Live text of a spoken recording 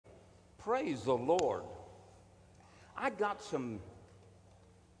Praise the Lord. I got some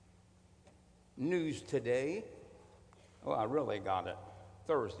news today. Well, I really got it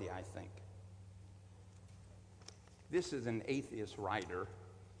Thursday, I think. This is an atheist writer.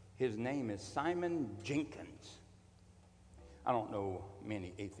 His name is Simon Jenkins. I don't know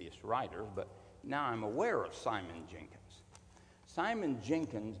many atheist writers, but now I'm aware of Simon Jenkins. Simon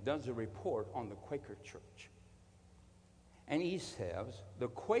Jenkins does a report on the Quaker Church. And he says, the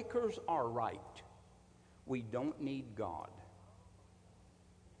Quakers are right. We don't need God.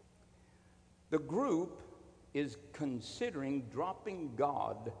 The group is considering dropping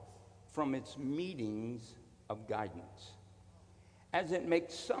God from its meetings of guidance, as it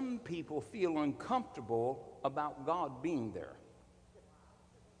makes some people feel uncomfortable about God being there.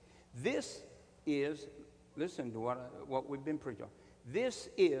 This is, listen to what we've been preaching. This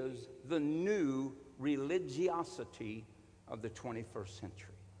is the new religiosity of the 21st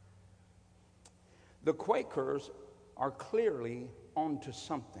century. The Quakers are clearly onto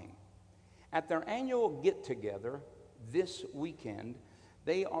something. At their annual get-together this weekend,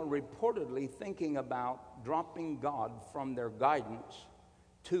 they are reportedly thinking about dropping God from their guidance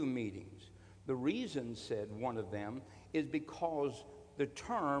to meetings. The reason, said one of them, is because the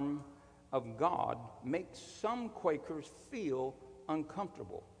term of God makes some Quakers feel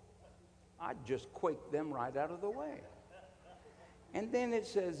uncomfortable. I'd just quake them right out of the way. And then it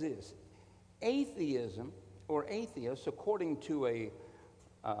says this: atheism, or atheists, according to a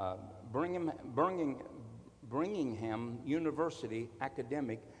Birmingham University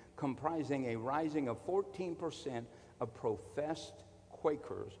academic comprising a rising of 14% of professed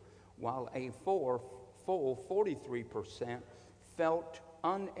Quakers, while a full 43% felt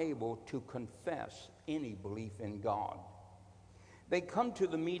unable to confess any belief in God. They come to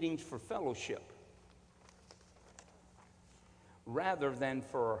the meetings for fellowship rather than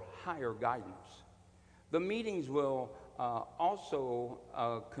for higher guidance. The meetings will also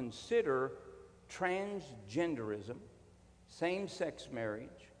consider transgenderism, same-sex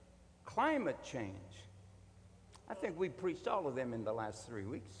marriage, climate change. I think we preached all of them in the last 3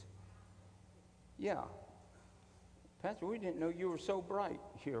 weeks. Yeah. Pastor, we didn't know you were so bright.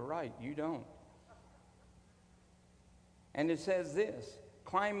 You're right, you don't. And it says this: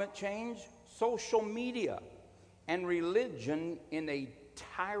 climate change, social media, and religion is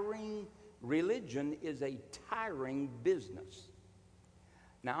a tiring business.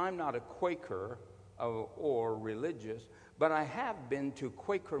 Now, I'm not a Quaker or religious, but I have been to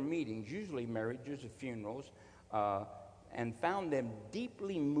Quaker meetings, usually marriages or funerals, and found them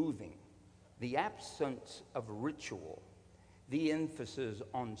deeply moving. The absence of ritual, the emphasis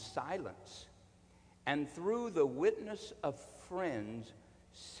on silence, and through the witness of friends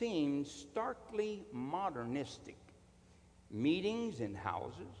seemed starkly modernistic. Meetings in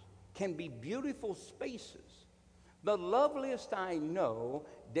houses can be beautiful spaces. The loveliest I know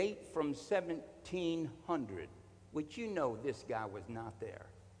date from 1700, which you know this guy was not there.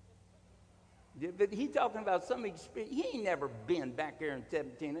 But he's talking about some experience. He ain't never been back there in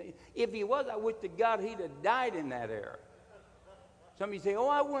 1700. If he was, I wish to God he'd have died in that era. Some of you say, oh,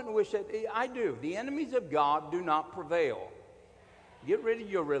 I wouldn't wish that. I do. The enemies of God do not prevail. Get rid of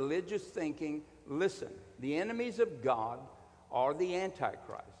your religious thinking. Listen, the enemies of God are the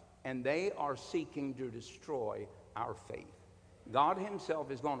Antichrist, and they are seeking to destroy our faith. God himself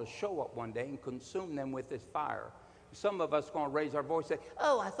is going to show up one day and consume them with his fire. Some of us are going to raise our voice and say,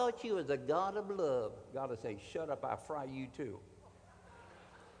 oh, I thought you was a God of love. God will say, shut up, I fry you too.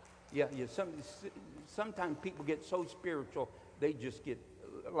 Yeah, sometimes people get so spiritual, they just get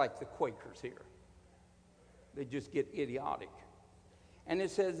like the Quakers here. They just get idiotic. And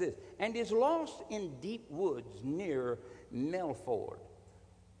it says this: and is lost in deep woods near Melford,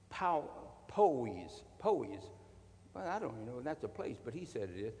 Powys. Well, I don't even know if that's a place, but he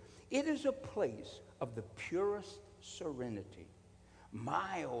said it is. It is a place of the purest serenity,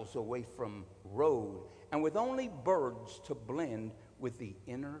 miles away from road, and with only birds to blend with the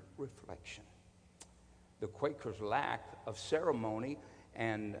inner reflection. The Quakers' lack of ceremony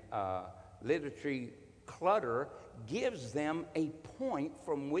and literary clutter gives them a point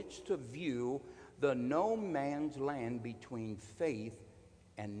from which to view the no man's land between faith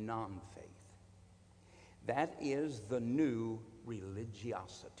and non-faith. That is the new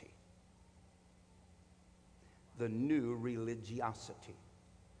religiosity. The new religiosity.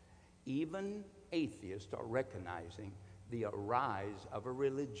 Even atheists are recognizing the arise of a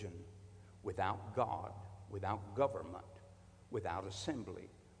religion without God, without government, without assembly,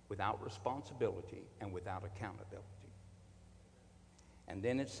 without responsibility, and without accountability. And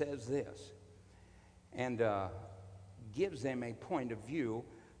then it says this, and gives them a point of view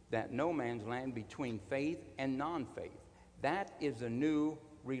that no man's land between faith and non-faith. That is a new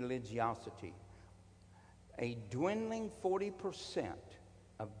religiosity. A dwindling 40%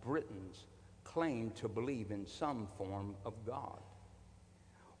 of Britons claim to believe in some form of God,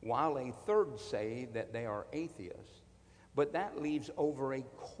 while a third say that they are atheists. But that leaves over a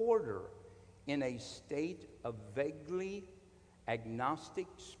quarter in a state of vaguely agnostic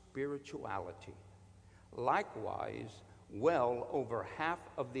spirituality. Likewise, well over half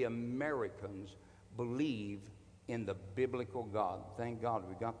of the Americans believe in the biblical God. Thank God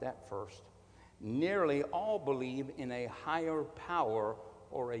we got that first. Nearly all believe in a higher power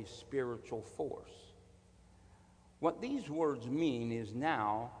or a spiritual force. What these words mean is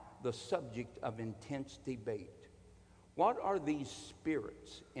now the subject of intense debate. What are these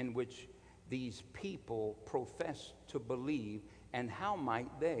spirits in which these people profess to believe, and how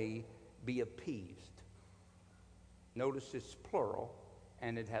might they be appeased? Notice it's plural,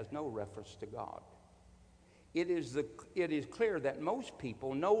 and it has no reference to God. It is clear that most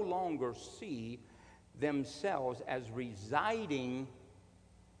people no longer see themselves as residing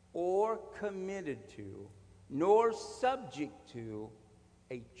or committed to, nor subject to,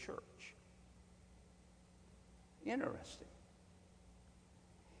 a church. Interesting.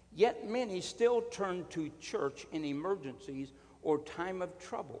 Yet many still turn to church in emergencies or time of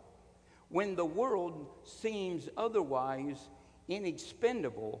trouble, when the world seems otherwise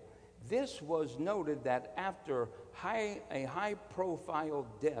inexpendable. This was noted that after a high-profile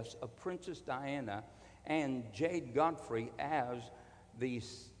deaths of Princess Diana and Jade Godfrey, as the,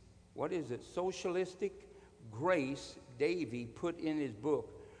 socialistic Grace Davy put in his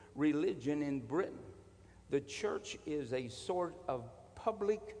book, Religion in Britain, the church is a sort of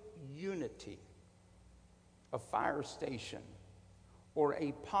public unity, a fire station, or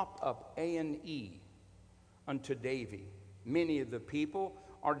a pop-up A&E unto Davy. Many of the people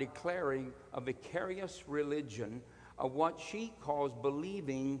are declaring a vicarious religion of what she calls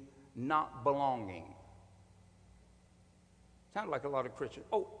believing, not belonging. Sounds like a lot of Christians.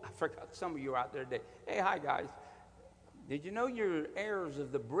 Oh, I forgot, some of you are out there today. Hey, hi guys. Did you know you're heirs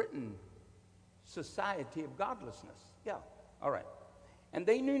of the Britain Society of Godlessness? Yeah, all right. And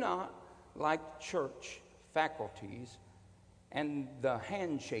they knew not, like church faculties and the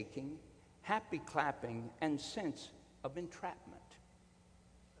handshaking, happy clapping, and sense of entrapment.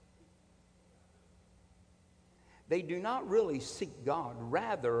 They do not really seek God,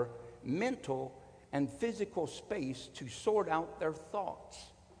 rather mental and physical space to sort out their thoughts.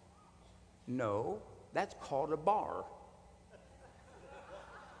 No, that's called a bar.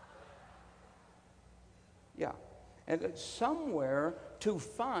 Yeah, and it's somewhere to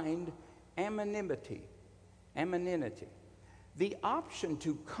find anonymity. The option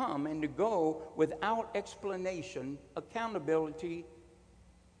to come and to go without explanation, accountability,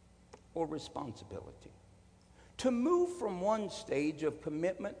 or responsibility. To move from one stage of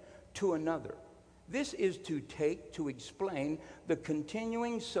commitment to another. This is to explain the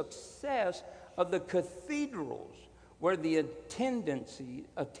continuing success of the cathedrals where the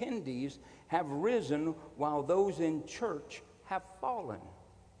attendees have risen while those in church have fallen.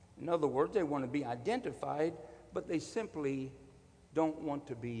 In other words, they want to be identified, but they simply don't want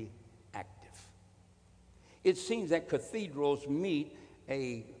to be active. It seems that cathedrals meet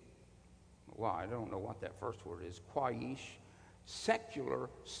I don't know what that first word is, quaish, secular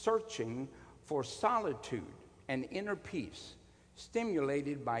searching for solitude and inner peace,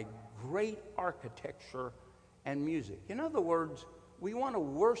 stimulated by great architecture and music. In other words, we want to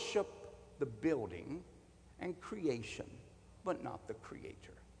worship the building and creation, but not the creator.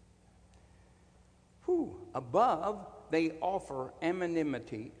 Above, they offer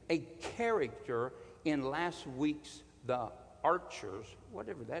anonymity, a character in last week's The Archers,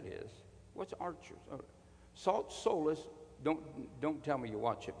 whatever that is. What's Archers? Salt Solus, don't tell me you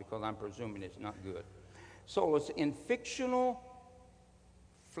watch it because I'm presuming it's not good. Solus in fictional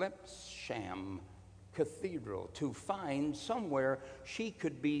Flepsham Cathedral to find somewhere she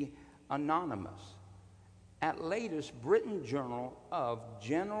could be anonymous. At latest Britain Journal of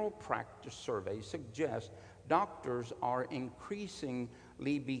General Practice survey suggests doctors are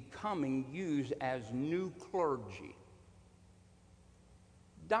increasingly becoming used as new clergy.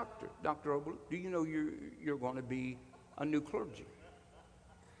 Dr. Oble, do you know you're going to be a new clergy?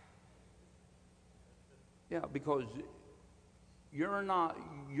 Yeah, because you're not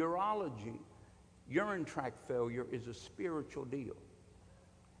urology. Urine tract failure is a spiritual deal.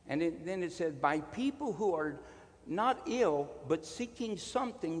 And then it says, by people who are not ill, but seeking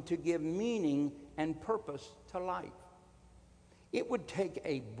something to give meaning and purpose to life. It would take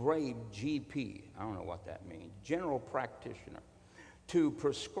a brave GP, I don't know what that means, general practitioner, to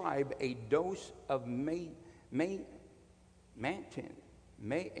prescribe a dose of Matins.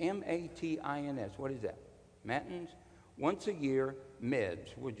 M-A-T-I-N-S. What is that? Matins? Once a year, meds.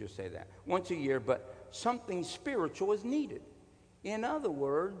 We'll just say that. Once a year, but something spiritual is needed. In other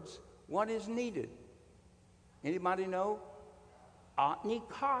words, what is needed? Anybody know?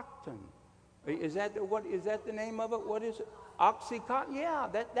 Oxycontin. Is that the name of it? What is it? Oxycontin? Yeah,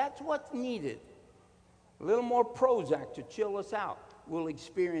 that's what's needed. A little more Prozac to chill us out. We'll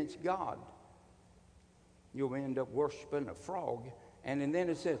experience God. You'll end up worshiping a frog. And then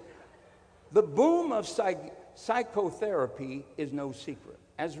it says, the boom of psychotherapy is no secret.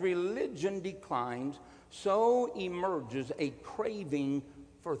 As religion declines, so emerges a craving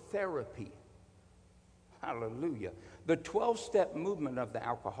for therapy. Hallelujah. The 12-step movement of the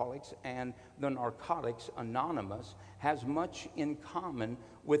Alcoholics and the Narcotics Anonymous has much in common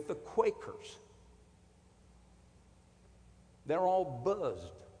with the Quakers. They're all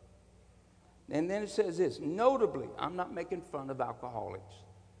buzzed. And then it says this, notably, I'm not making fun of alcoholics.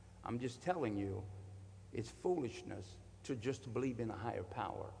 I'm just telling you, it's foolishness to just believe in a higher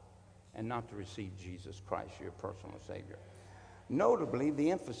power and not to receive Jesus Christ, your personal Savior. Notably,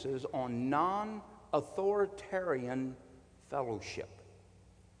 the emphasis on non-authoritarian fellowship.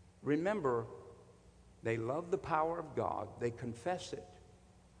 Remember, they love the power of God, they confess it,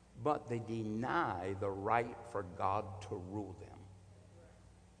 but they deny the right for God to rule them.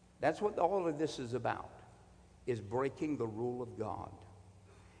 That's what all of this is about, is breaking the rule of God.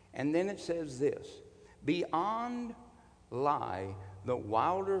 And then it says this, beyond lie the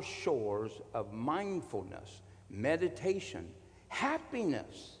wilder shores of mindfulness, meditation,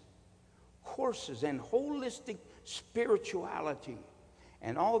 happiness, courses, and holistic spirituality.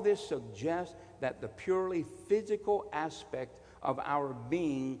 And all this suggests that the purely physical aspect of our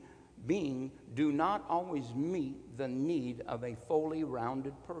being do not always meet the need of a fully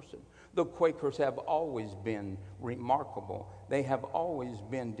rounded person. The Quakers have always been remarkable. They have always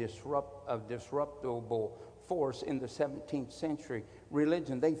been a disruptable force in the 17th century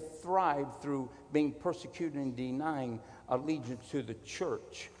religion. They thrived through being persecuted and denying allegiance to the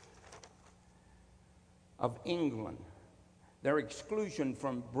Church of England. Their exclusion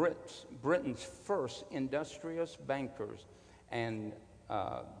from Britain's first industrious bankers.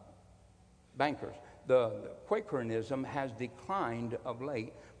 The Quakerism has declined of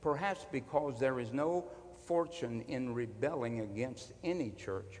late, perhaps because there is no fortune in rebelling against any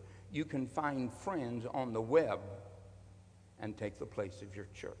church. You can find friends on the web and take the place of your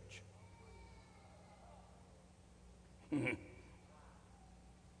church.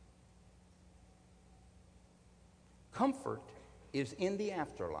 Comfort is in the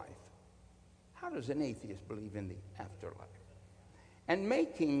afterlife. How does an atheist believe in the afterlife? And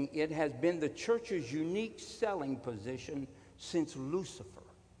making it has been the church's unique selling position since Lucifer.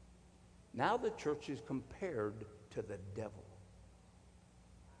 Now the church is compared to the devil.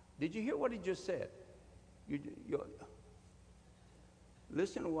 Did you hear what he just said?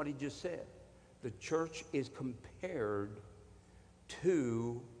 Listen to what he just said. The church is compared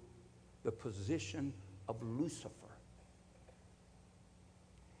to the position of Lucifer.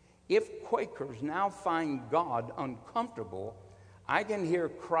 If Quakers now find God uncomfortable, I can hear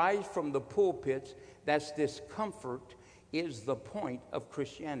cries from the pulpits that discomfort is the point of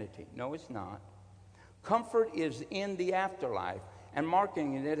Christianity. No, it's not. Comfort is in the afterlife, and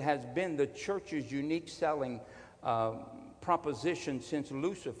marketing it has been the church's unique selling proposition since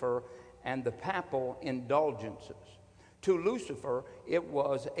Lucifer and the papal indulgences. To Lucifer, it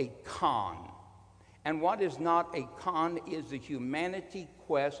was a con. And what is not a con is the humanity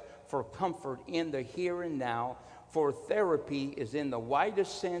quest for comfort in the here and now. For therapy is in the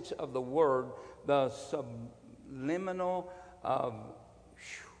widest sense of the word, the subliminal of,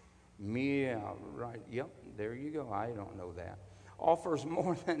 right, yep, there you go, I don't know that. Offers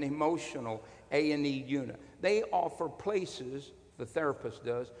more than emotional A&E unit. They offer places, the therapist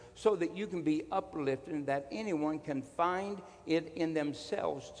does, so that you can be uplifted and that anyone can find it in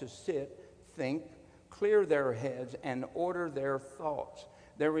themselves to sit, think, clear their heads, and order their thoughts.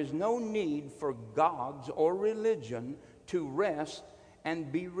 There is no need for gods or religion to rest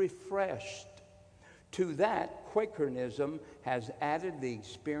and be refreshed. To that, Quakerism has added the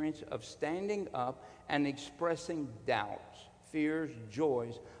experience of standing up and expressing doubts, fears,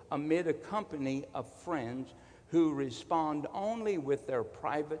 joys amid a company of friends who respond only with their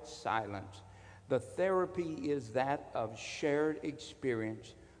private silence. The therapy is that of shared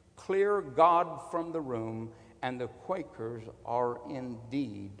experience. Clear God from the room, and the Quakers are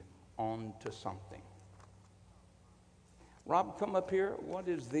indeed on to something. Rob, come up here. What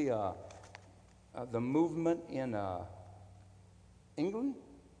is the movement in England?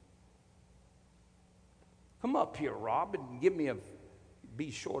 Come up here, Rob, and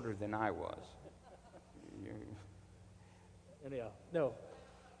be shorter than I was. Anyhow, no.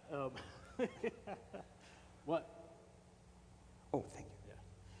 What? Oh, thank you. Yeah.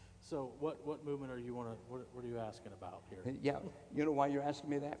 So what movement are you asking about here? Yeah, you know why you're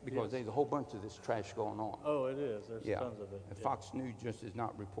asking me that? Because Yes. there's a whole bunch of this trash going on. Oh, it is. There's Yeah. tons of it. And Yeah. Fox News just is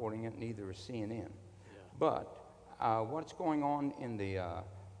not reporting it, neither is CNN. Yeah. But what's going on in the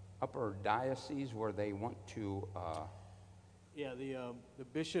upper diocese where they want to... Yeah, the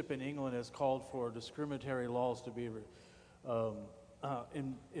bishop in England has called for discriminatory laws to be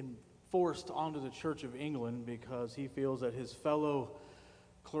enforced onto the Church of England because he feels that his fellow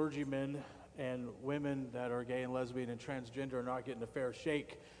clergymen and women that are gay and lesbian and transgender are not getting a fair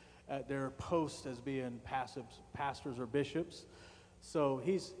shake at their posts as being pastors or bishops. So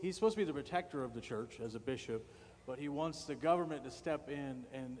he's supposed to be the protector of the church as a bishop, but he wants the government to step in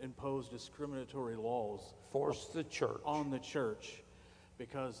and impose discriminatory laws. Force the church. On the church,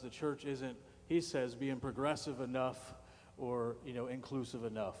 because the church isn't, he says, being progressive enough or, inclusive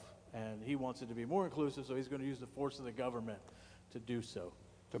enough. And he wants it to be more inclusive, so he's going to use the force of the government to do so.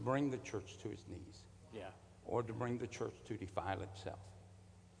 To bring the church to its knees. Yeah. Or to bring the church to defile itself.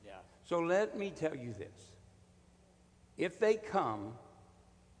 Yeah. So let me tell you this. If they come,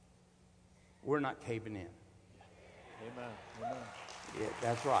 we're not caving in. Amen. Amen. Yeah,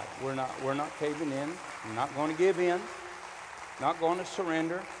 that's right. We're not caving in. We're not going to give in. Not going to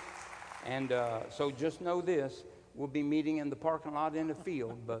surrender. And so just know this. We'll be meeting in the parking lot in the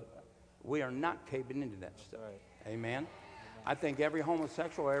field, but we are not caving into that stuff. Right. Amen. I think every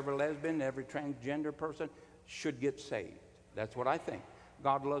homosexual, every lesbian, every transgender person should get saved. That's what I think.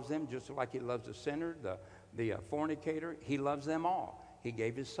 God loves them just like he loves the sinner, the fornicator. He loves them all. He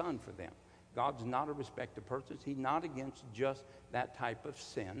gave his son for them. God's not a respecter of persons. He's not against just that type of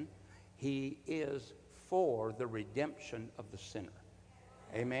sin. He is for the redemption of the sinner.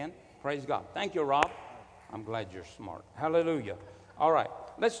 Amen. Praise God. Thank you, Rob. I'm glad you're smart. Hallelujah. All right.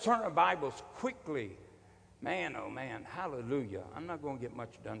 Let's turn our Bibles quickly. Man, oh man. Hallelujah. I'm not going to get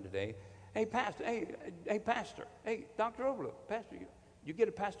much done today. Hey, Pastor. Hey, Pastor. Hey, Dr. Overlook. Pastor, you get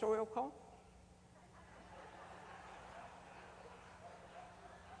a pastoral call?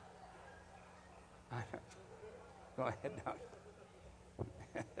 Go ahead,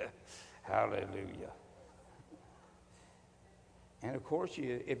 Doctor. Hallelujah. And of course,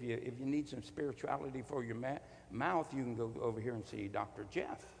 if you need some spirituality for your mouth, you can go over here and see Dr.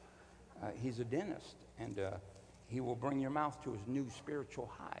 Jeff. He's a dentist, and he will bring your mouth to his new spiritual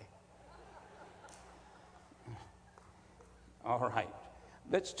high. All right.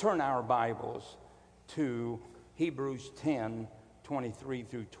 Let's turn our Bibles to Hebrews 10, 23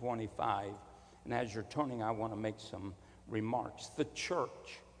 through 25. And as you're turning, I want to make some remarks. The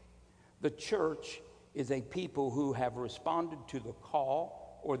church is a people who have responded to the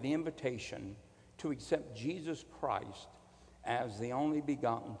call or the invitation to accept Jesus Christ as the only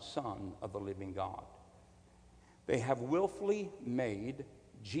begotten Son of the living God. They have willfully made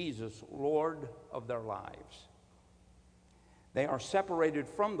Jesus Lord of their lives. They are separated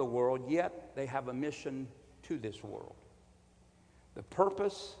from the world, yet they have a mission to this world. The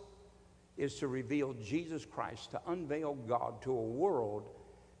purpose is to reveal Jesus Christ, to unveil God to a world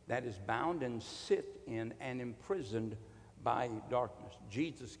that is bound and sit in and imprisoned by darkness.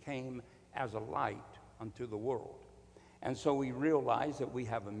 Jesus came as a light unto the world. And so we realize that we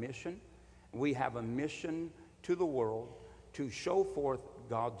have a mission. We have a mission to the world to show forth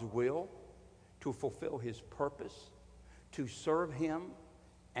God's will, to fulfill his purpose, to serve him,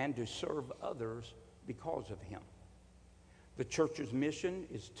 and to serve others because of him. The church's mission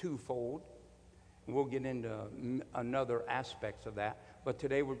is twofold. We'll get into another aspects of that. But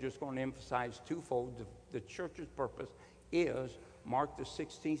today we're just going to emphasize twofold. The church's purpose is Mark the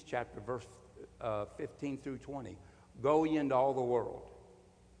 16th chapter, verse 15 through 20. Go ye into all the world.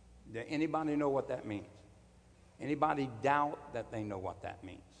 Does anybody know what that means? Anybody doubt that they know what that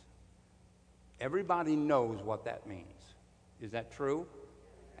means? Everybody knows what that means. Is that true?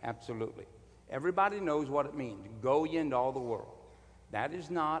 Absolutely. Everybody knows what it means. Go ye into all the world. That is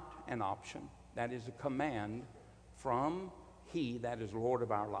not an option. That is a command from he that is Lord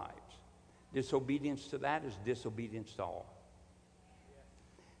of our lives. Disobedience to that is disobedience to all.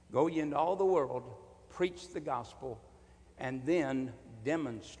 Go ye into all the world, preach the gospel, and then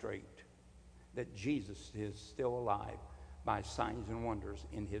demonstrate that Jesus is still alive by signs and wonders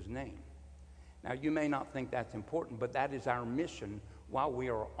in his name. Now, you may not think that's important, but that is our mission while we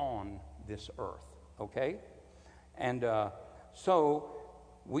are on this earth, okay? And so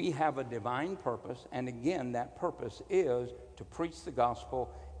we have a divine purpose, and again, that purpose is to preach the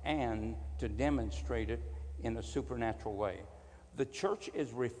gospel and to demonstrate it in a supernatural way. The church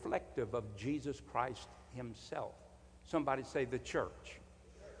is reflective of Jesus Christ himself. Somebody say the church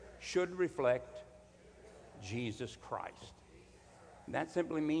should reflect Jesus Christ. That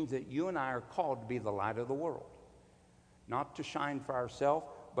simply means that you and I are called to be the light of the world. Not to shine for ourselves,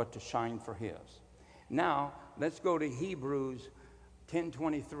 but to shine for his. Now, let's go to Hebrews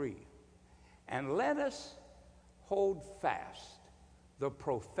 10:23. And let us hold fast the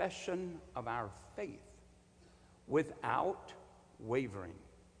profession of our faith without wavering.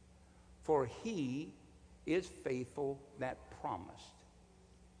 For he is faithful that promised.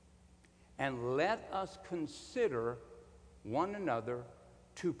 And let us consider one another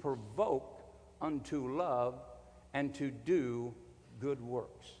to provoke unto love and to do good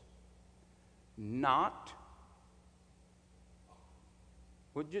works. Not,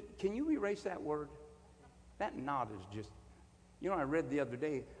 can you erase that word? That not is just, I read the other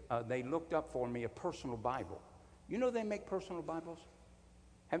day, they looked up for me a personal Bible. You know they make personal Bibles?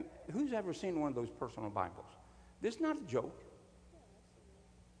 Who's ever seen one of those personal Bibles? This is not a joke.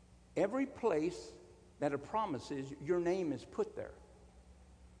 Every place that a promise is, your name is put there.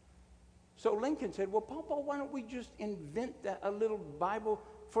 So Lincoln said, well, Papa, why don't we just invent a little Bible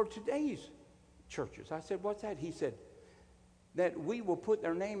for today's churches? I said, what's that? He said, that we will put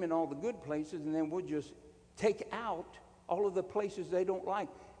their name in all the good places, and then we'll just take out all of the places they don't like,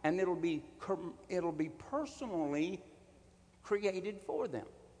 and it'll be personally created for them.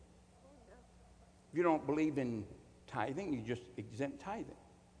 If you don't believe in tithing, you just exempt tithing.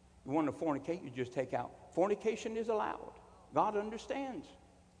 You want to fornicate, you just take out. Fornication is allowed. God understands.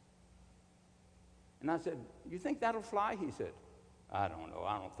 And I said, you think that'll fly? He said, I don't know.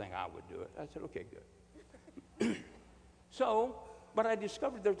 I don't think I would do it. I said, okay, good. So, but I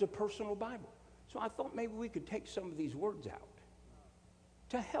discovered there's a personal Bible. So I thought maybe we could take some of these words out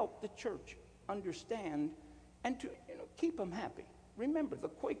to help the church understand and to keep them happy. Remember, the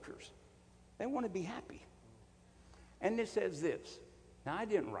Quakers, they want to be happy. And it says this. Now, I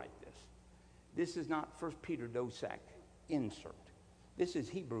didn't write this. This is not 1 Peter Dosak insert. This is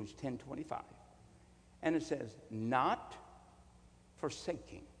Hebrews 10:25. And it says, not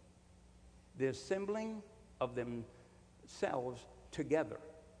forsaking the assembling of themselves together.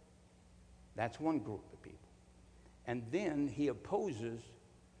 That's one group of people. And then he opposes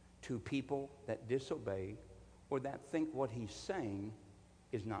to people that disobey or that think what he's saying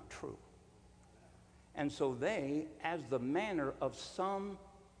is not true. And so they, as the manner of some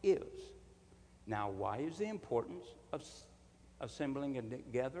is. Now, why is the importance of assembling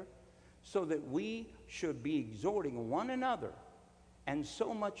together? So that we should be exhorting one another, and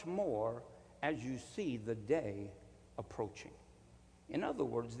so much more as you see the day approaching. In other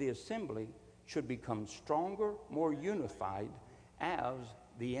words, the assembly should become stronger, more unified as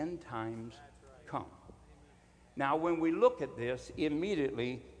the end times come. Now, when we look at this,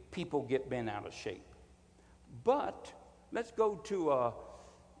 immediately people get bent out of shape. But let's go to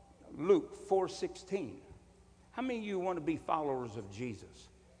Luke 4:16. How many of you want to be followers of Jesus?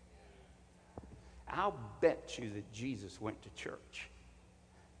 I'll bet you that Jesus went to church.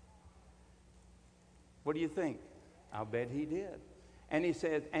 What do you think? I'll bet he did. And he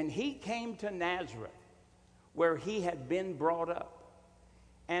says, and he came to Nazareth, where he had been brought up.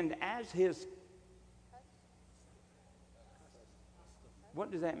 And as his...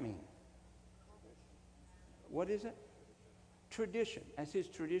 What does that mean? What is it? Tradition. As his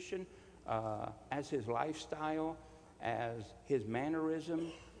tradition, as his lifestyle, as his mannerism.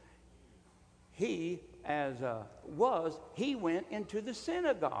 He went into the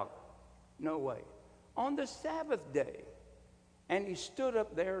synagogue. No way. On the Sabbath day. And he stood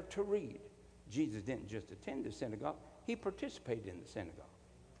up there to read. Jesus didn't just attend the synagogue. He participated in the synagogue.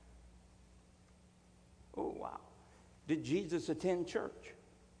 Oh, wow. Did Jesus attend church?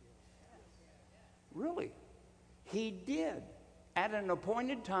 Really? He did. At an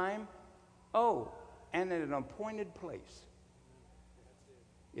appointed time. Oh, and at an appointed place.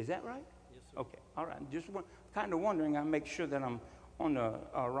 Is that right? Yes, sir. Okay. All right. Just kind of wondering. I make sure that I'm on the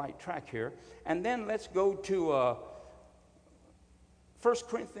right track here. And then let's go to 1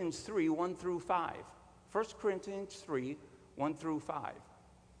 Corinthians 3, 1 through 5. 1 Corinthians 3, 1 through 5.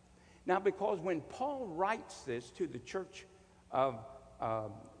 Now, because when Paul writes this to the church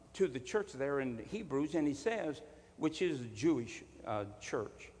there in Hebrews, and he says, which is a Jewish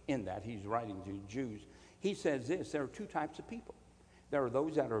church in that he's writing to Jews, he says this: there are two types of people. There are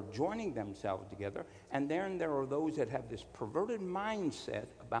those that are joining themselves together, and then there are those that have this perverted mindset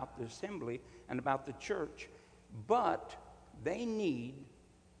about the assembly and about the church, but they need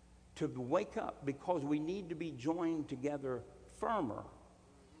to wake up, because we need to be joined together firmer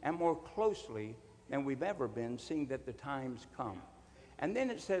and more closely than we've ever been, seeing that the times come. And then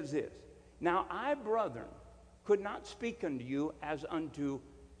it says this, now I, brethren, could not speak unto you as unto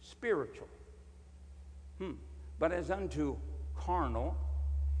spiritual, but as unto carnal,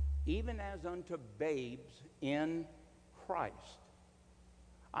 even as unto babes in Christ.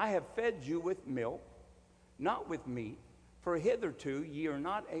 I have fed you with milk, not with meat, for hitherto ye are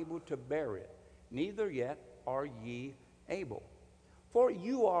not able to bear it, neither yet are ye able. For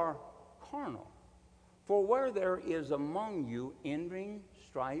you are carnal. For where there is among you envying,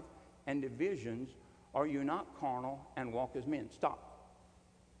 strife, and divisions, are you not carnal and walk as men? Stop.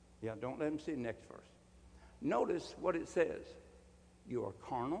 Yeah, don't let them see the next verse. Notice what it says. You are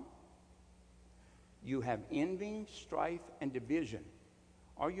carnal. You have envying, strife, and division.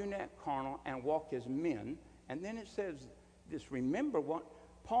 Are you not carnal and walk as men? And then it says this, remember what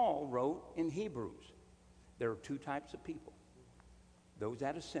Paul wrote in Hebrews. There are two types of people. Those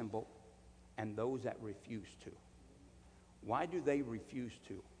that assemble and those that refuse to. Why do they refuse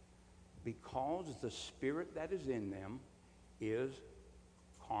to? Because the spirit that is in them is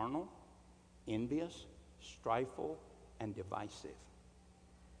carnal, envious, strifeful, and divisive.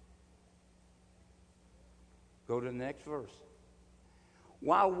 Go to the next verse.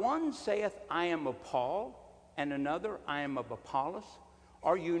 While one saith, I am of Paul, and another, I am of Apollos,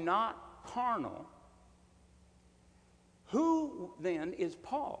 are you not carnal? Who then is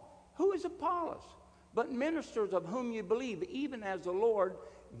Paul? Who is Apollos? But ministers of whom you believe, even as the Lord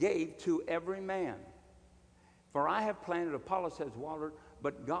gave to every man. For I have planted, Apollos has watered,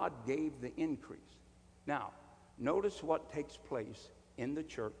 but God gave the increase. Now, notice what takes place in the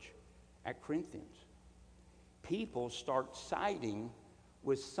church at Corinthians. People start siding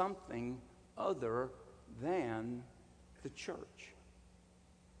with something other than the church.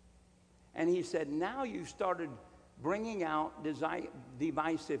 And he said, now you've started bringing out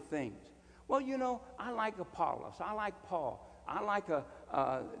divisive things. Well, you know, I like Apollos. I like Paul. I like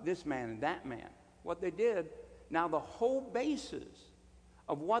this man and that man. What they did, now the whole basis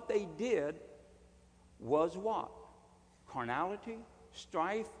of what they did was what? Carnality,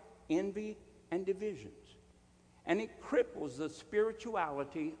 strife, envy, and divisions. And it cripples the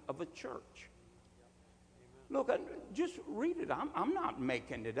spirituality of a church. Look, just read it. I'm not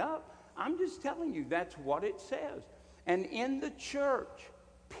making it up. I'm just telling you that's what it says. And in the church,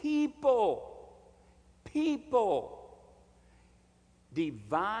 people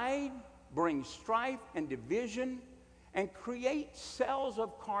divide, bring strife and division, and create cells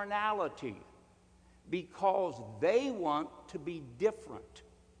of carnality because they want to be different.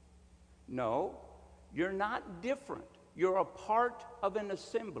 No, you're not different. You're a part of an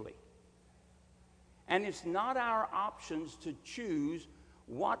assembly. And it's not our options to choose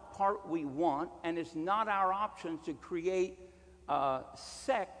what part we want, and it's not our options to create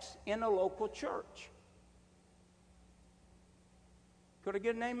sects in a local church. Could I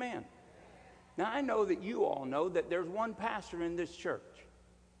get an amen? Now, I know that you all know that there's one pastor in this church.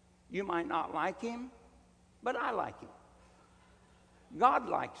 You might not like him, but I like him. God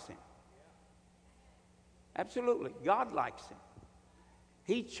likes him. Absolutely, God likes him.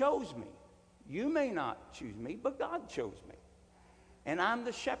 He chose me. You may not choose me, but God chose me. And I'm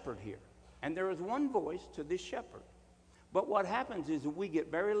the shepherd here. And there is one voice to this shepherd. But what happens is that we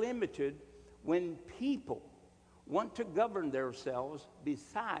get very limited when people want to govern themselves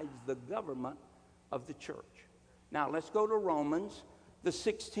besides the government of the church. Now, let's go to Romans, the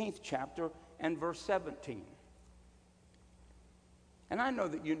 16th chapter, and verse 17. And I know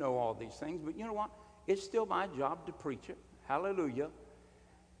that you know all these things, but you know what? It's still my job to preach it. Hallelujah.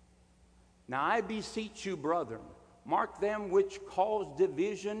 Now I beseech you, brethren, mark them which cause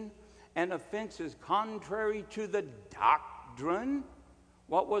division and offenses contrary to the doctrine.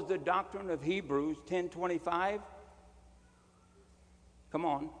 What was the doctrine of Hebrews 10:25? Come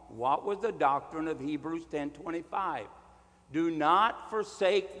on. What was the doctrine of Hebrews 10:25? Do not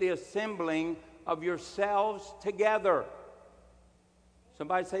forsake the assembling of yourselves together.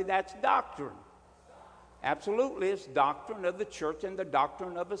 Somebody say that's doctrine. Absolutely, it's doctrine of the church and the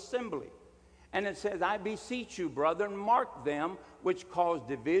doctrine of assembly. And it says, I beseech you, brethren, mark them which cause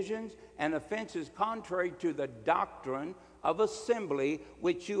divisions and offenses contrary to the doctrine of assembly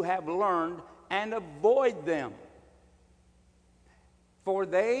which you have learned, and avoid them. For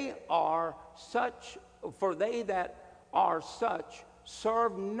they that are such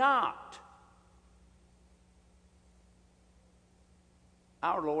serve not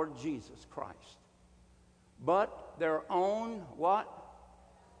our Lord Jesus Christ, but their own what?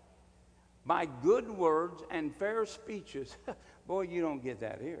 By good words and fair speeches. Boy, you don't get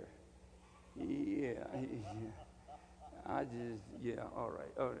that here. Yeah. I just, yeah, all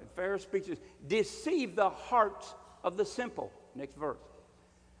right. All right. Fair speeches deceive the hearts of the simple. Next verse.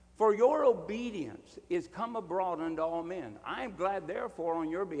 For your obedience is come abroad unto all men. I am glad, therefore, on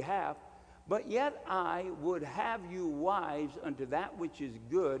your behalf, but yet I would have you wise unto that which is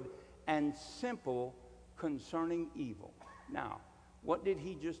good and simple concerning evil. Now, what did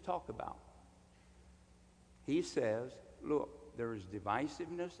he just talk about? He says, look, there is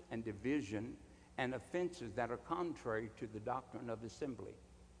divisiveness and division and offenses that are contrary to the doctrine of assembly.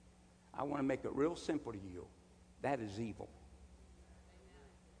 I want to make it real simple to you. That is evil.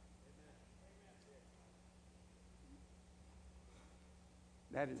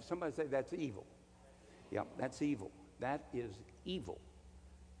 That is, somebody say that's evil. Yep, that's evil. That is evil.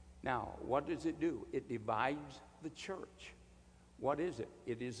 Now, what does it do? It divides the church. What is it?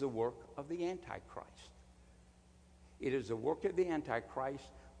 It is the work of the Antichrist. It is the work of the Antichrist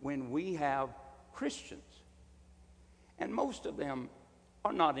when we have Christians. And most of them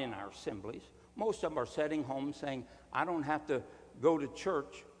are not in our assemblies. Most of them are sitting home saying, I don't have to go to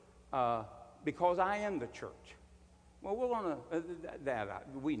church because I am the church. Well, we're going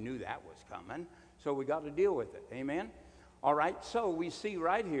to, we knew that was coming, so we got to deal with it. Amen? All right, so we see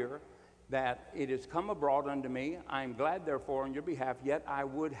right here that it has come abroad unto me. I am glad, therefore, on your behalf, yet I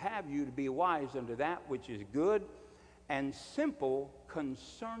would have you to be wise unto that which is good and simple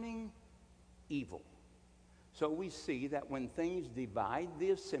concerning evil. So we see that when things divide the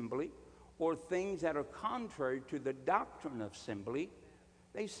assembly or things that are contrary to the doctrine of assembly,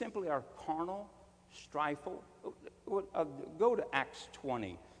 they simply are carnal, strifeful. Go to Acts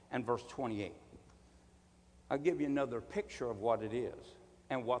 20 and verse 28. I'll give you another picture of what it is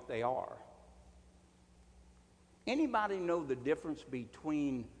and what they are. Anybody know the difference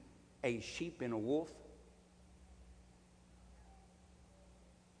between a sheep and a wolf?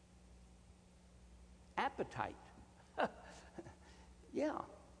 Appetite. Yeah.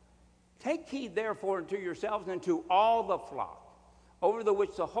 Take heed therefore unto yourselves and to all the flock, over the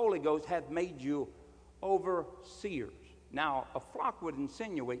which the Holy Ghost hath made you overseers. Now, a flock would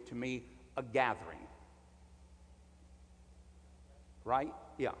insinuate to me a gathering. Right?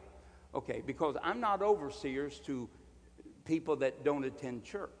 Yeah. Okay, because I'm not overseers to people that don't attend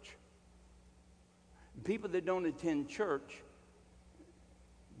church. People that don't attend church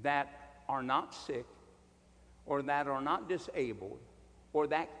that are not sick or that are not disabled or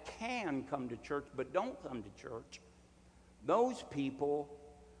that can come to church but don't come to church, those people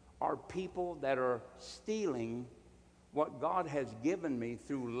are people that are stealing what God has given me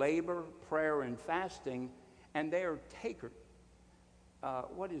through labor, prayer, and fasting, and they are takers.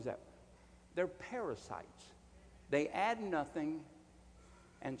 What is that? They're parasites. They add nothing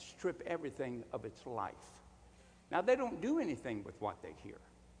and strip everything of its life. Now, they don't do anything with what they hear,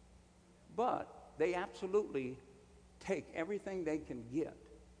 but they absolutely take everything they can get,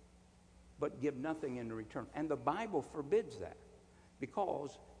 but give nothing in return. And the Bible forbids that,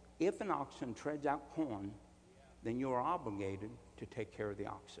 because if an oxen treads out corn, then you are obligated to take care of the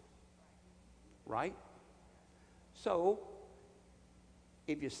oxen. Right? So,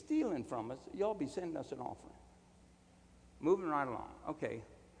 if you're stealing from us, y'all be sending us an offering. Moving right along. Okay.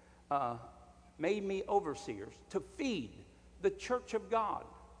 Made me overseers to feed the church of God,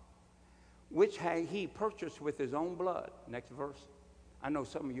 which he purchased with his own blood. Next verse. I know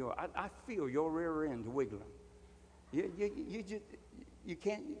some of you, I feel your rear end wiggling. You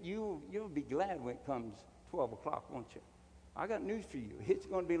can't, you'll be glad when it comes 12 o'clock, won't you? I got news for you. It's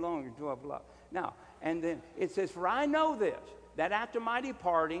going to be longer than 12 o'clock. Now, and then it says, for I know this, that after my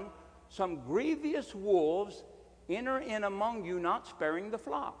departing, some grievous wolves enter in among you, not sparing the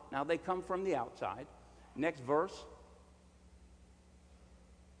flock. Now, they come from the outside. Next verse.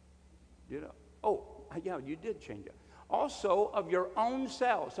 Oh, yeah, you did change it. Also, of your own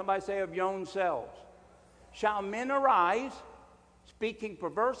selves. Somebody say, of your own selves. Shall men arise, speaking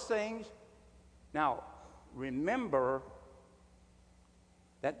perverse things. Now, remember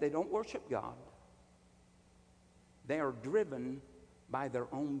that they don't worship God. They are driven by their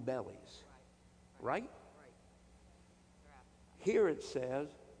own bellies. Right? Here it says,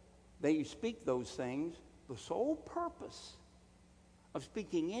 they speak those things. The sole purpose of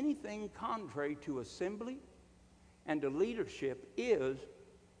speaking anything contrary to assembly and to leadership is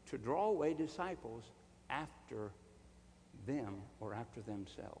to draw away disciples after them or after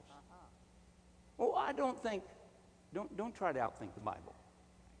themselves. Oh, I don't think, don't try to outthink the Bible.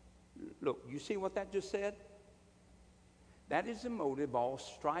 Look, you see what that just said? That is the motive of all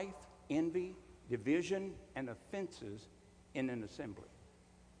strife, envy, division, and offenses in an assembly.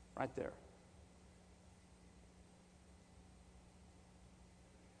 Right there.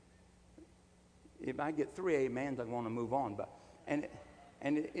 if I get 3 amens, I want to move on. But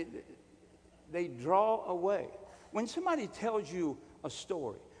they draw away. When somebody tells you a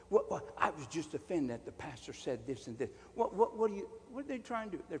story, I was just offended that the pastor said this and this. What are they trying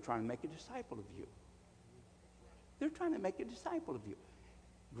to do? They're trying to make a disciple of you. They're trying to make a disciple of you.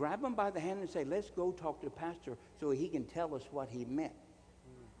 Grab them by the hand and say, let's go talk to the pastor so he can tell us what he meant.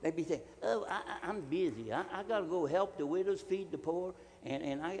 They'd be saying, oh, I'm busy. I got to go help the widows, feed the poor,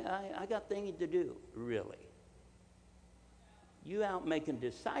 and I got things to do. Really? You out making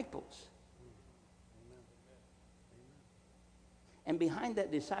disciples. And behind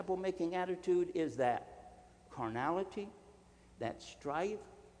that disciple-making attitude is that carnality, that strife,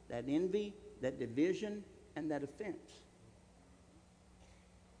 that envy, that division, and that offense.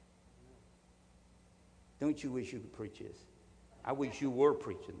 Don't you wish you could preach this? I wish you were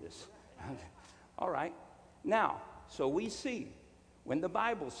preaching this. All right. Now, so we see when the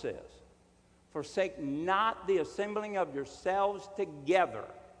Bible says, forsake not the assembling of yourselves together,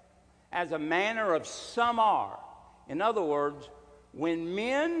 as a manner of some are. In other words, when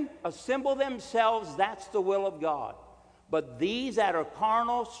men assemble themselves, that's the will of God. But these that are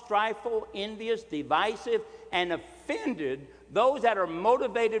carnal, strifeful, envious, divisive, and offended, those that are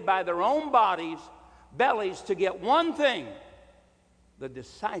motivated by their own bellies to get one thing, the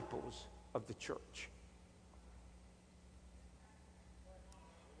disciples of the church.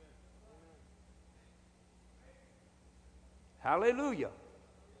 Hallelujah.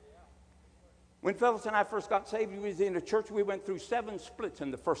 When Phyllis and I first got saved, we was in the church. We went through 7 splits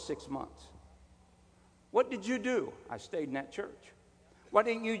in the first 6 months. What did you do? I stayed in that church. Why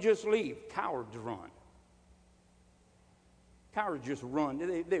didn't you just leave? Cowards run. Cowards just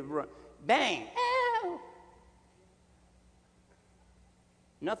run. They run. Bang. Ow.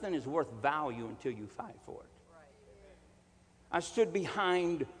 Nothing is worth value until you fight for it. I stood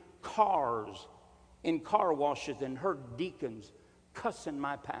behind cars in car washes and heard deacons cussing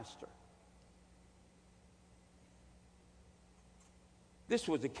my pastor. This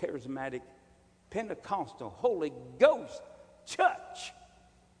was a charismatic, Pentecostal, Holy Ghost church.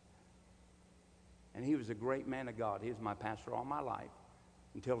 And he was a great man of God. He was my pastor all my life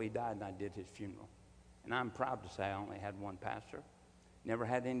until he died and I did his funeral. And I'm proud to say I only had one pastor. Never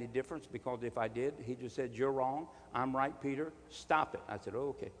had any difference, because if I did, he just said, you're wrong. I'm right, Peter. Stop it. I said,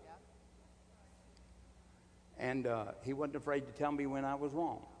 oh, okay. Yeah. And he wasn't afraid to tell me when I was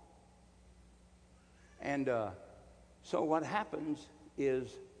wrong. And so what happens is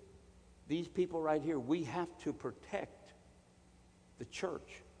these people right here, we have to protect the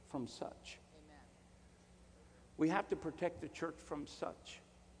church from such. Amen. We have to protect the church from such.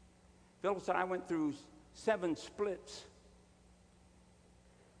 Phyllis and I went through 7 splits.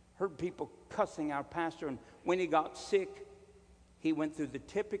 Heard people cussing our pastor, and when he got sick, he went through the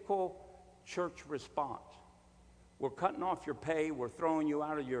typical church response. We're cutting off your pay. We're throwing you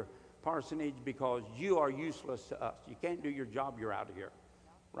out of your parsonage because you are useless to us. You can't do your job, you're out of here.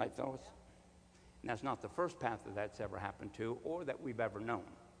 Right, Phyllis? And that's not the first pastor that's ever happened to or that we've ever known.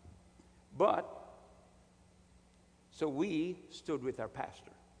 But, so we stood with our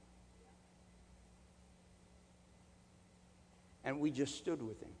pastor. And we just stood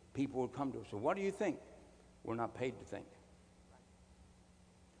with him. People would come to us and say, what do you think? We're not paid to think.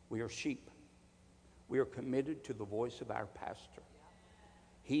 We are sheep. We are committed to the voice of our pastor.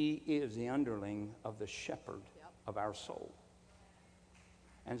 He is the underling of the shepherd of our soul.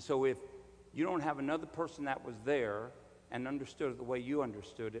 And so if you don't have another person that was there and understood it the way you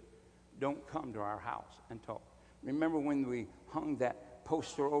understood it, don't come to our house and talk. Remember when we hung that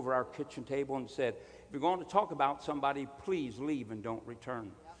poster over our kitchen table and said, if you're going to talk about somebody, please leave and don't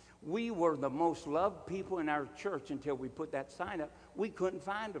return. We were the most loved people in our church until we put that sign up. We couldn't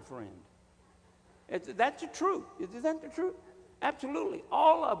find a friend. That's the truth. Is that the truth? Absolutely.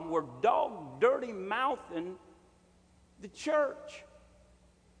 All of them were dog dirty mouthing the church.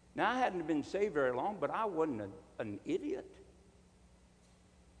 Now, I hadn't been saved very long, but I wasn't an idiot.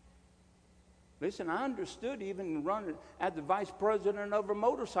 Listen, I understood even running as the vice president of a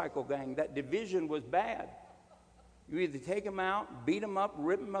motorcycle gang, that division was bad. You either take them out, beat them up,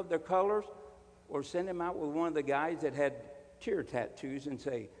 rip them of their colors, or send them out with one of the guys that had tear tattoos and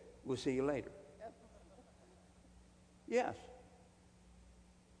say, we'll see you later. Yes.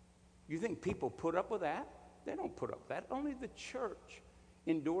 You think people put up with that? They don't put up with that. Only the church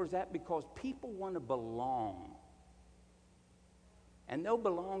endures that because people want to belong. And they'll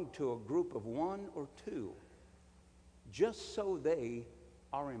belong to a group of 1 or 2 just so they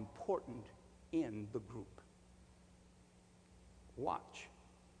are important in the group. Watch.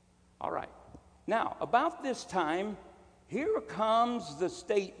 All right. Now, about this time, here comes the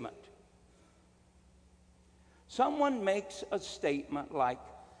statement. Someone makes a statement like,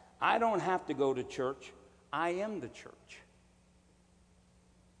 I don't have to go to church, I am the church.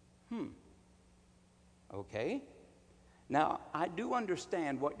 Okay. Now, I do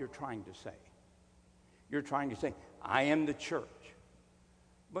understand what you're trying to say. You're trying to say, I am the church.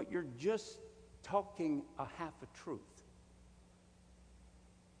 But you're just talking a half a truth.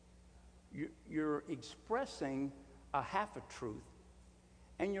 You're expressing a half a truth,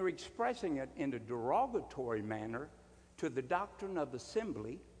 and you're expressing it in a derogatory manner to the doctrine of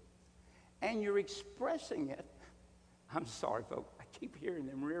assembly, and you're expressing it, I'm sorry, folks, I keep hearing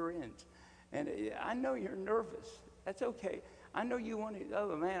them rear ends, and I know you're nervous. That's okay. I know you want to,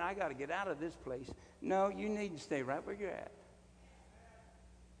 oh man, I got to get out of this place. No, you need to stay right where you're at.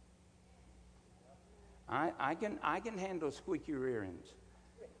 I can handle squeaky rear ends.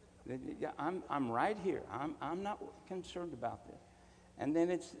 I'm right here. I'm not concerned about this. And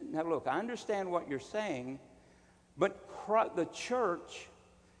then it's, now look, I understand what you're saying, but the church,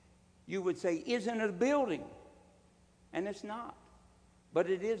 you would say, isn't a building. And it's not. But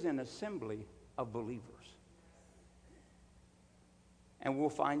it is an assembly of believers. And we'll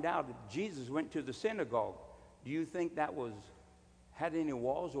find out if Jesus went to the synagogue, do you think that had any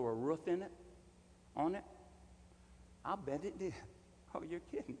walls or a roof on it? I'll bet it did. Oh, you're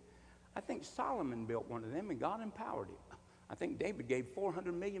kidding. I think Solomon built one of them and God empowered him. I think David gave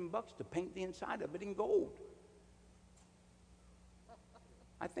 $400 million to paint the inside of it in gold.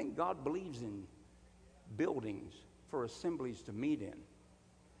 I think God believes in buildings for assemblies to meet in.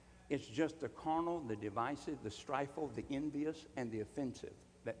 It's just the carnal, the divisive, the strifeful, the envious, and the offensive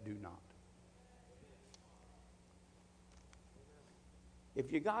that do not.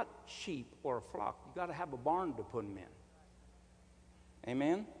 If you got sheep or a flock, you got to have a barn to put them in.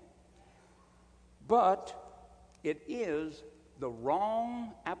 Amen? But it is the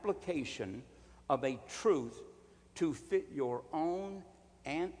wrong application of a truth to fit your own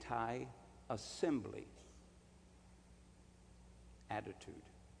anti-assembly attitude.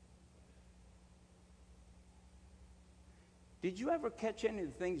 Did you ever catch any of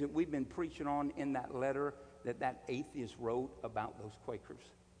the things that we've been preaching on in that letter that atheist wrote about those Quakers?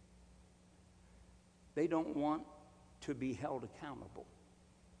 They don't want to be held accountable.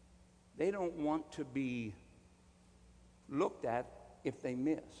 They don't want to be looked at if they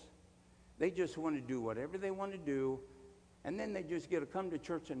miss. They just want to do whatever they want to do, and then they just get to come to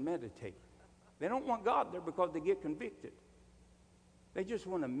church and meditate. They don't want God there because they get convicted. They just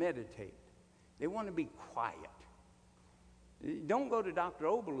want to meditate. They want to be quiet. Don't go to Dr.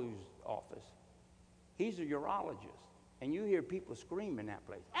 Oberlu's office. He's a urologist, and you hear people scream in that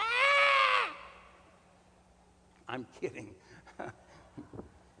place. Ah! I'm kidding.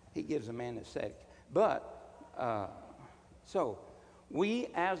 He gives them anesthetic. But, so, we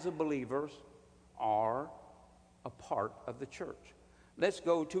as the believers are a part of the church. Let's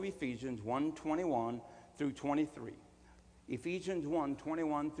go to Ephesians 1:21 through 23. Ephesians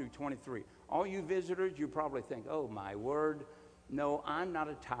 1:21 through 23. All you visitors, you probably think, oh, my word, no, I'm not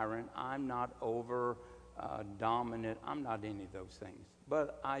a tyrant. I'm not over dominant. I'm not any of those things.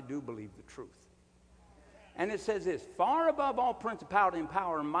 But I do believe the truth. And it says this, far above all principality and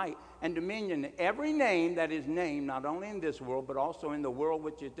power and might and dominion, every name that is named, not only in this world, but also in the world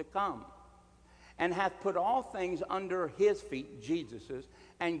which is to come, and hath put all things under his feet, Jesus's,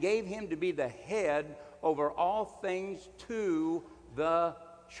 and gave him to be the head over all things to the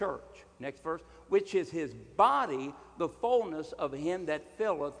church. Next verse, which is his body, the fullness of him that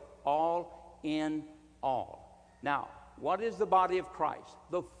filleth all in all. Now, what is the body of Christ?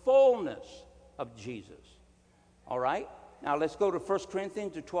 The fullness of Jesus. All right? Now, let's go to 1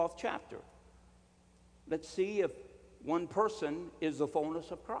 Corinthians, the 12th chapter. Let's see if one person is the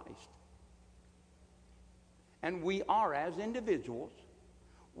fullness of Christ. And we are, as individuals,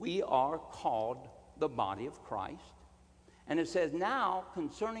 we are called the body of Christ. And it says now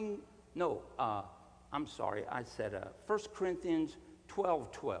concerning, I'm sorry, I said 1 Corinthians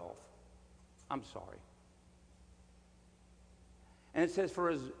 12:12. I'm sorry. And it says,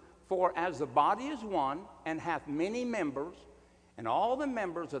 For as the body is one, and hath many members, and all the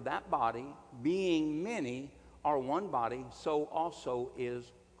members of that body, being many, are one body, so also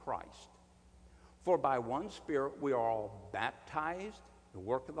is Christ. For by one Spirit we are all baptized, the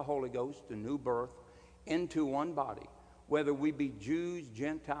work of the Holy Ghost, the new birth, into one body, whether we be Jews,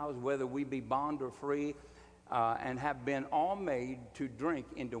 Gentiles, whether we be bond or free, and have been all made to drink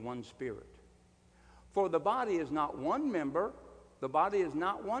into one Spirit. For the body is not one member. The body is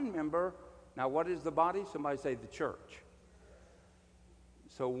not one member. Now, what is the body? Somebody say the church.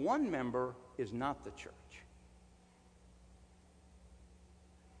 So one member is not the church.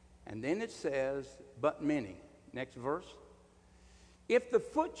 And then it says, but many. Next verse. If the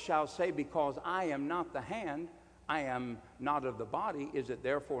foot shall say, because I am not the hand, I am not of the body, is it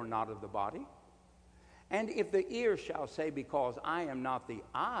therefore not of the body? And if the ear shall say, because I am not the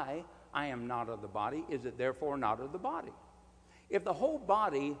eye, I am not of the body, is it therefore not of the body? If the whole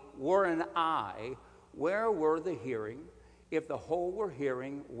body were an eye, where were the hearing? If the whole were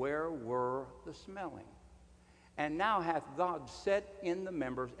hearing, where were the smelling? And now hath God set in the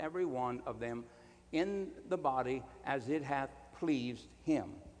members, every one of them, in the body as it hath pleased him.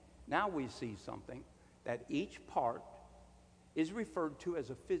 Now we see something, that each part is referred to as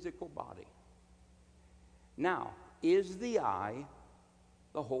a physical body. Now, is the eye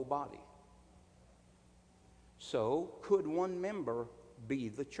the whole body? So, could one member be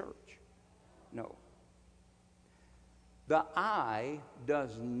the church? No. The eye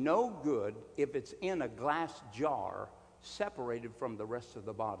does no good if it's in a glass jar separated from the rest of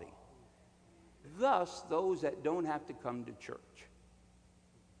the body. Thus, those that don't have to come to church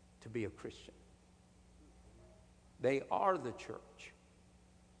to be a Christian, they are the church.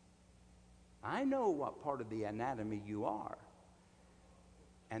 I know what part of the anatomy you are,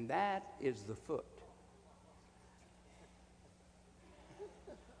 and that is the foot.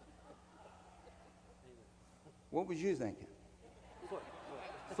 What was you thinking?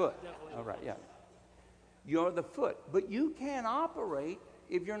 Foot. All right, yeah. You're the foot, but you can't operate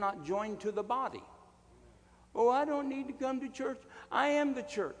if you're not joined to the body. Oh, I don't need to come to church. I am the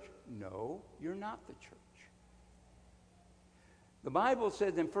church. No, you're not the church. The Bible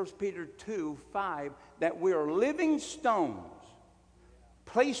says in 1 Peter 2:5 that we are living stones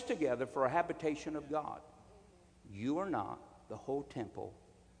placed together for a habitation of God. You are not the whole temple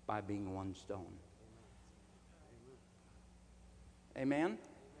by being one stone. Amen?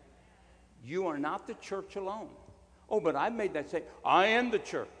 You are not the church alone. Oh, but I've made that say, I am the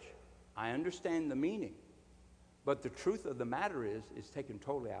church. I understand the meaning. But the truth of the matter is taken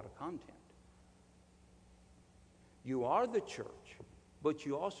totally out of content. You are the church, but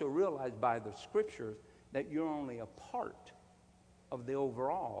you also realize by the scriptures that you're only a part of the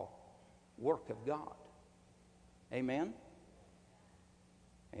overall work of God. Amen?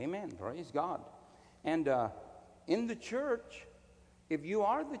 Amen. Praise God. And in the church, if you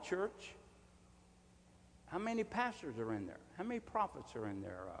are the church, how many pastors are in there? How many prophets are in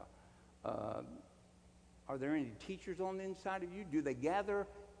there? Are there any teachers on the inside of you? Do they gather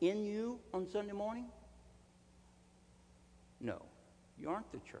in you on Sunday morning? No, you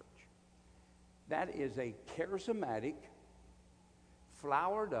aren't the church. That is a charismatic,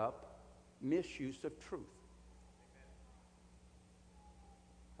 flowered up misuse of truth.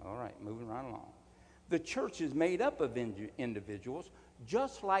 All right, moving right along. The church is made up of individuals,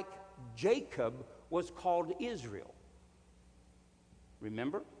 just like Jacob was called Israel.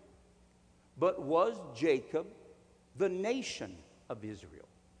 Remember? But was Jacob the nation of Israel?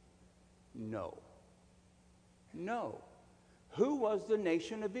 No. No. Who was the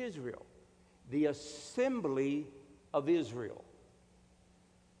nation of Israel? The assembly of Israel.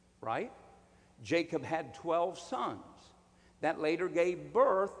 Right? Jacob had 12 sons that later gave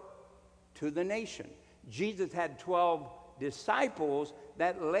birth to the nation. Jesus had 12 disciples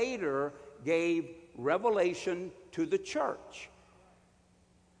that later gave revelation to the church.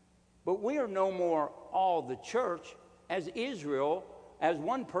 But we are no more all the church as Israel, as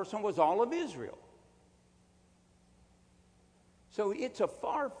one person was all of Israel. So it's a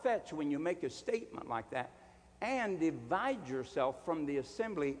far-fetched when you make a statement like that and divide yourself from the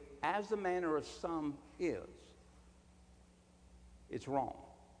assembly as the manner of some is. It's wrong.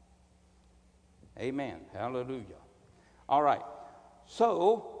 Amen. Hallelujah. All right.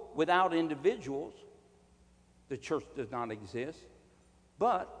 So, without individuals, the church does not exist.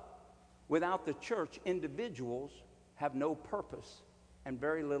 But without the church, individuals have no purpose and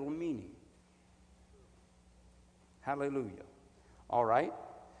very little meaning. Hallelujah. All right.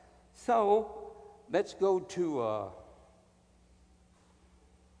 So, let's go to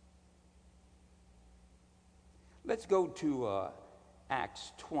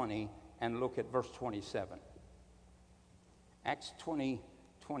Acts 20 and look at verse 27. Acts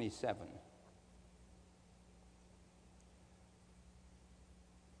 20:27.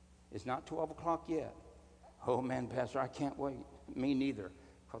 It's not 12 o'clock yet. Oh man, Pastor, I can't wait. Me neither,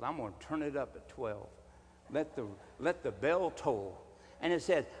 because I'm going to turn it up at 12. Let the bell toll. And it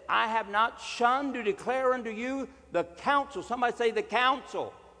says, I have not shunned to declare unto you the counsel. Somebody say the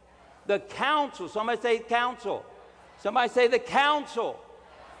counsel. The counsel. Somebody say counsel. Somebody say the counsel.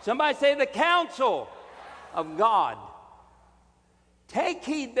 Somebody say the counsel of God. Take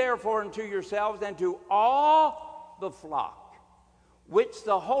heed therefore unto yourselves and to all the flock, which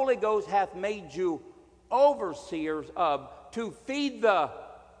the Holy Ghost hath made you overseers of, to feed the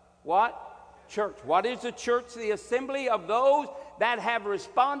what? Church. What is the church? The assembly of those that have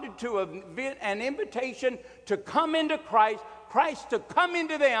responded to an invitation to come into Christ, Christ to come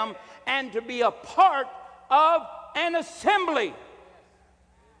into them, and to be a part of an assembly.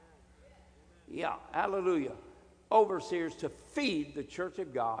 Yeah, hallelujah. Overseers to feed the church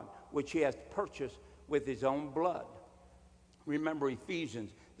of God, which he has purchased with his own blood. Remember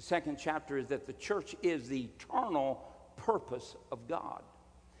Ephesians, the 2nd chapter is that the church is the eternal purpose of God.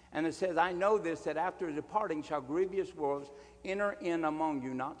 And it says, I know this, that after departing shall grievous wolves enter in among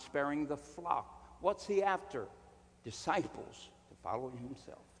you, not sparing the flock. What's he after? Disciples to follow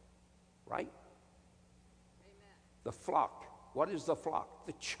himself. Right? Amen. The flock. What is the flock?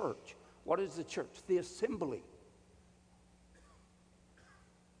 The church. What is the church? The assembly.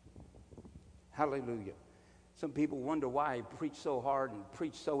 Hallelujah. Some people wonder why I preach so hard and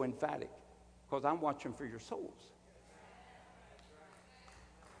preach so emphatic. Because I'm watching for your souls.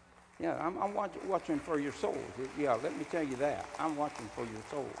 Yeah, I'm watching for your souls. Yeah, let me tell you that. I'm watching for your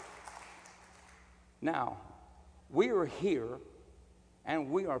souls. Now, we are here and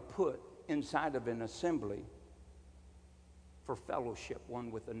we are put inside of an assembly for fellowship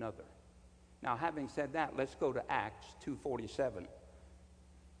one with another. Now, having said that, let's go to Acts 2:47.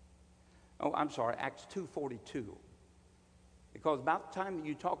 Oh, I'm sorry, Acts 2:42. Because about the time that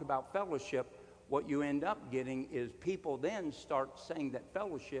you talk about fellowship, what you end up getting is people then start saying that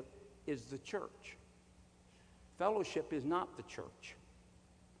fellowship is the church. Fellowship is not the church.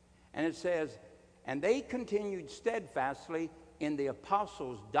 And it says, and they continued steadfastly in the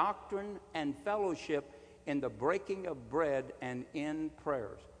apostles' doctrine and fellowship, in the breaking of bread and in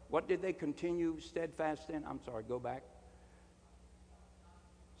prayers. What did they continue steadfast in? I'm sorry, go back.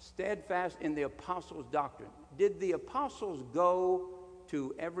 Steadfast in the apostles' doctrine. Did the apostles go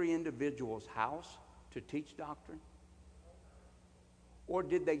to every individual's house to teach doctrine? Or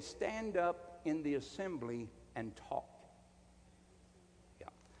did they stand up in the assembly and talk? Yeah.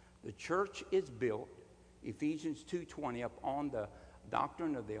 The church is built, Ephesians 2:20, up on the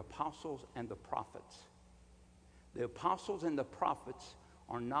doctrine of the apostles and the prophets. The apostles and the prophets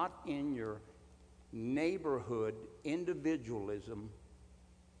are not in your neighborhood individualism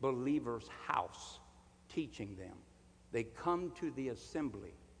believer's house teaching them. They come to the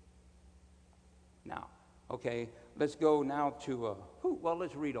assembly. Now, okay, let's go now to,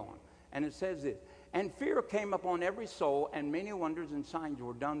 let's read on. And it says this, and fear came upon every soul, and many wonders and signs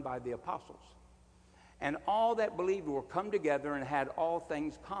were done by the apostles. And all that believed were come together and had all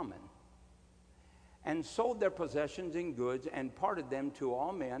things common, and sold their possessions and goods, and parted them to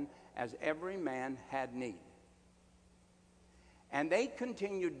all men, as every man had need. And they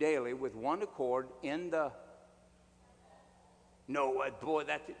continued daily with one accord in the... No, boy,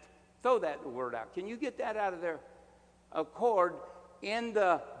 that's it. Throw that word out. Can you get that out of there? Accord in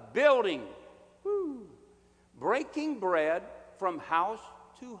the building. Woo. Breaking bread from house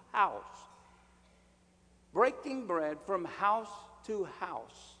to house. Breaking bread from house to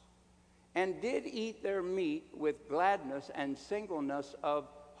house. And did eat their meat with gladness and singleness of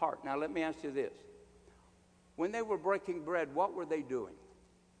heart. Now let me ask you this. When they were breaking bread, what were they doing?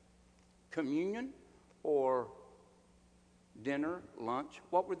 Communion or dinner, lunch?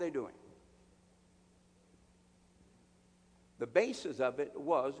 What were they doing? The basis of it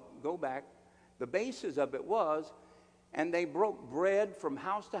was, go back, the basis of it was, and they broke bread from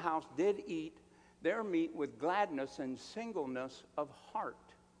house to house, did eat their meat with gladness and singleness of heart.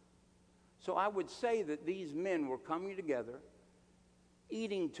 So I would say that these men were coming together,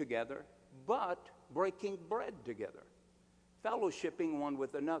 eating together, but breaking bread together, fellowshipping one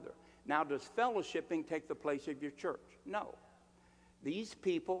with another. Now, does fellowshipping take the place of your church? No. These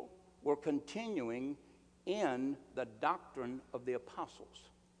people were continuing in the doctrine of the apostles.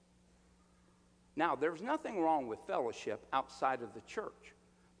 Now, there's nothing wrong with fellowship outside of the church,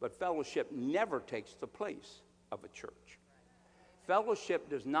 but fellowship never takes the place of a church. Fellowship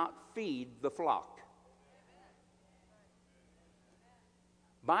does not feed the flock.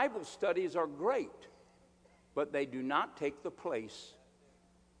 Bible studies are great, but they do not take the place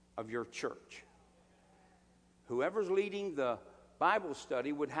of your church. Whoever's leading the Bible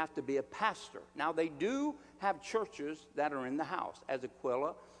study would have to be a pastor. Now, they do have churches that are in the house, as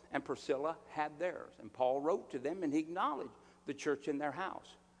Aquila and Priscilla had theirs. And Paul wrote to them, and he acknowledged the church in their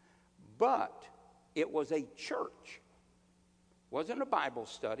house. But it was a church. It wasn't a Bible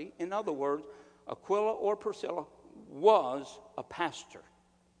study. In other words, Aquila or Priscilla was a pastor.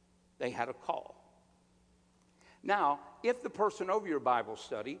 They had a call. Now, if the person over your Bible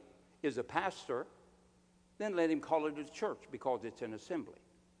study is a pastor, then let him call it a church because it's an assembly.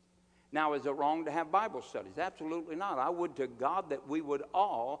 Now, is it wrong to have Bible studies? Absolutely not. I would to God that we would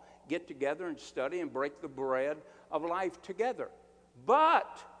all get together and study and break the bread of life together.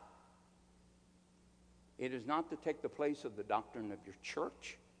 But it is not to take the place of the doctrine of your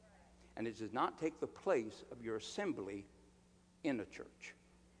church, and it does not take the place of your assembly in a church.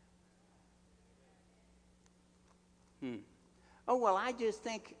 Oh, well, I just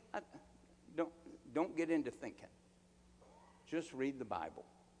think, don't get into thinking. Just read the Bible.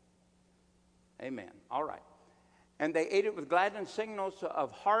 Amen. All right. And they ate it with gladness, signals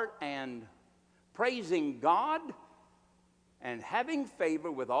of heart, and praising God, and having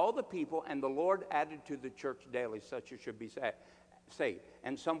favor with all the people, and the Lord added to the church daily such as should be saved.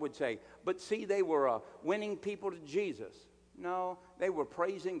 And some would say, but see, they were winning people to Jesus. No, they were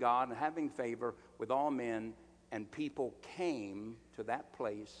praising God and having favor with all men, and people came to that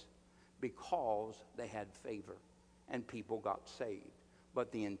place because they had favor, and people got saved.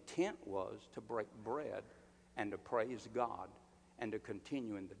 But the intent was to break bread and to praise God and to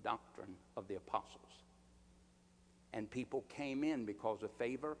continue in the doctrine of the apostles. And people came in because of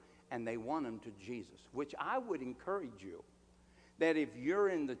favor, and they won them to Jesus, which I would encourage you that if you're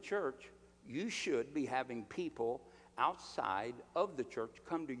in the church, you should be having people outside of the church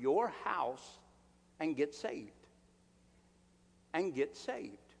come to your house and get saved. And get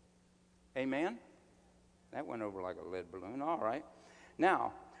saved. Amen? That went over like a lead balloon. All right.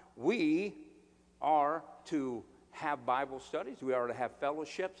 Now, we are to have Bible studies. We are to have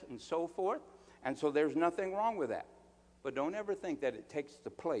fellowships and so forth. And so there's nothing wrong with that. But don't ever think that it takes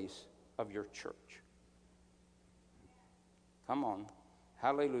the place of your church. Come on.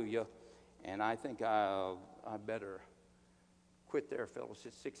 Hallelujah. And I think I better quit there, fellas.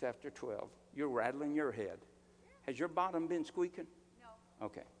 It's 6 after 12. You're rattling your head. Has your bottom been squeaking? No.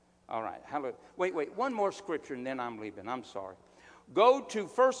 Okay. All right. Hallelujah. Wait. One more scripture and then I'm leaving. I'm sorry. Go to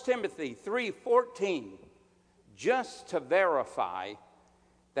 1 Timothy 3:14 just to verify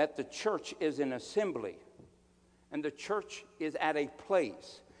that the church is an assembly and the church is at a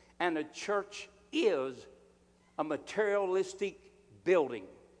place and the church is a materialistic building.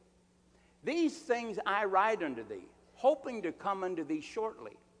 These things I write unto thee, hoping to come unto thee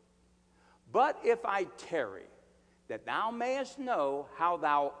shortly. But if I tarry, that thou mayest know how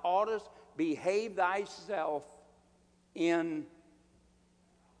thou oughtest behave thyself in...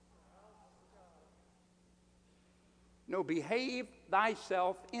 No, behave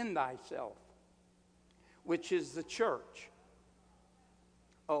thyself in thyself, which is the church.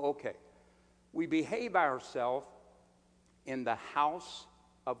 Oh, okay. We behave ourselves in the house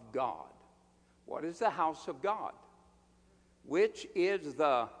of God. What is the house of God? Which is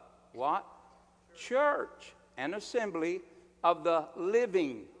the what? Church, an assembly of the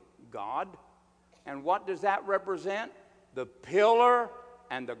living God. And what does that represent? The pillar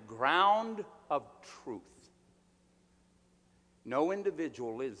and the ground of truth. No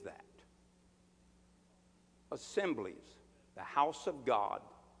individual is that. Assemblies, the house of God,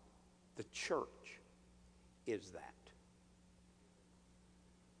 the church is that.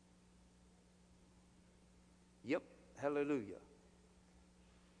 Yep, hallelujah.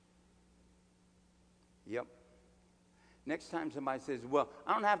 Yep. Next time somebody says, well,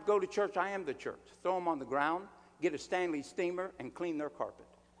 I don't have to go to church, I am the church. Throw them on the ground, get a Stanley steamer, and clean their carpet.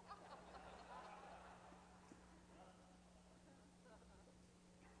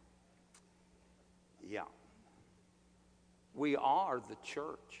 Yeah. We are the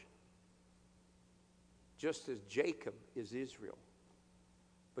church. Just as Jacob is Israel.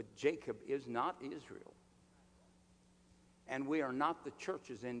 But Jacob is not Israel. And we are not the church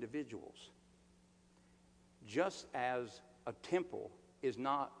as individuals. Just as a temple is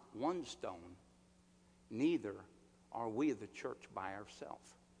not one stone, neither are we the church by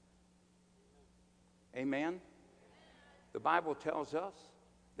ourselves. Amen? The Bible tells us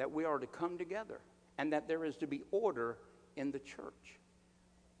that we are to come together and that there is to be order in the church.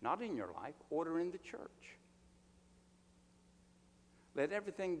 Not in your life, order in the church. Let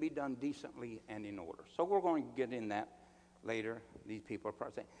everything be done decently and in order. So we're going to get in that later. These people are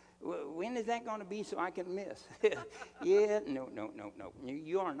probably saying, when is that going to be so I can miss? Yeah, no.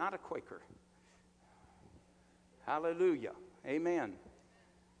 You are not a Quaker. Hallelujah. Amen.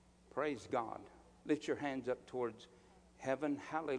 Praise God. Lift your hands up towards heaven. Hallelujah.